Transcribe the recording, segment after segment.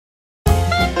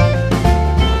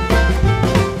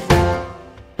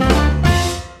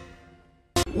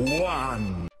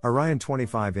fun! Orion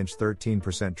 25-inch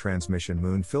 13% transmission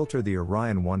moon filter. The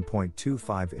Orion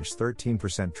 1.25-inch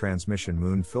 13% transmission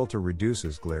moon filter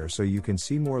reduces glare so you can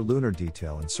see more lunar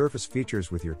detail and surface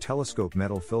features with your telescope.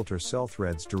 Metal filter cell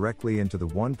threads directly into the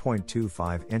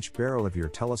 1.25-inch barrel of your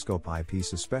telescope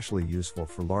eyepiece, especially useful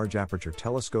for large aperture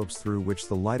telescopes through which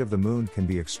the light of the moon can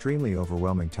be extremely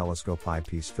overwhelming. Telescope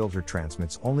eyepiece filter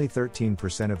transmits only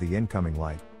 13% of the incoming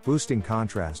light, boosting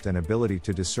contrast and ability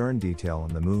to discern detail on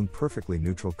the moon perfectly.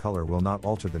 Neutral color will not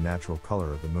alter the natural color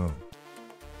of the moon.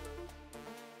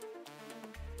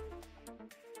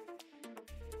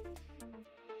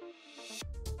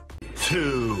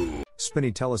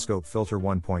 Spinny telescope filter.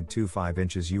 1.25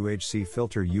 inches UHC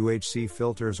filter. UHC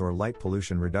filters, or light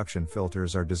pollution reduction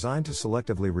filters, are designed to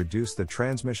selectively reduce the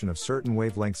transmission of certain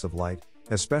wavelengths of light,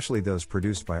 especially those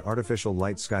produced by artificial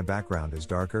light. Sky background is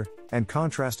darker, and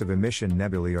contrast of emission.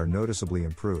 Nebulae are noticeably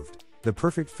improved. The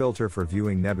perfect filter for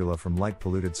viewing nebula from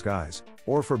light-polluted skies,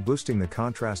 or for boosting the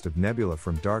contrast of nebula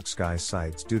from dark sky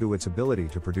sites due to its ability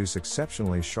to produce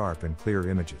exceptionally sharp and clear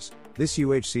images. This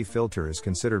UHC filter is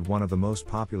considered one of the most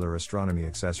popular astronomy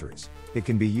accessories. It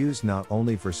can be used not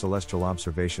only for celestial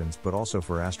observations but also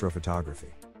for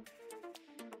astrophotography.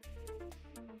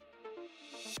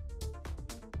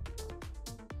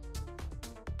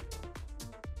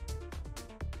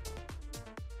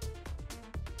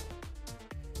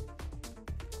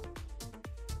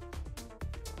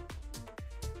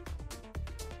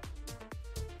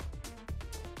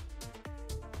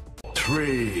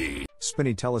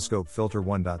 Spinny telescope filter.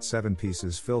 1.7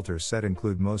 pieces. Filter set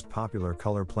include most popular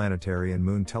color planetary and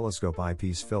moon telescope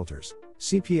eyepiece filters.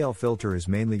 CPL filter is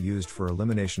mainly used for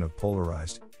elimination of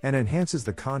polarized, and enhances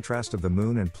the contrast of the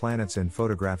moon and planets in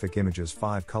photographic images.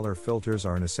 5 color filters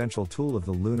are an essential tool of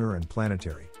the lunar and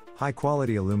planetary.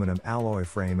 High-quality aluminum alloy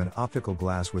frame and optical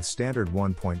glass with standard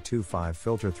 1.25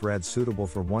 filter threads suitable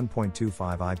for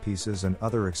 1.25 eyepieces and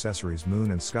other accessories.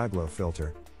 Moon and skyglow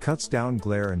filter cuts down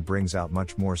glare and brings out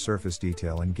much more surface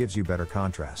detail and gives you better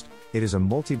contrast. It is a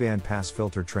multiband pass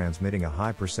filter transmitting a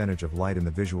high percentage of light in the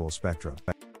visual spectrum.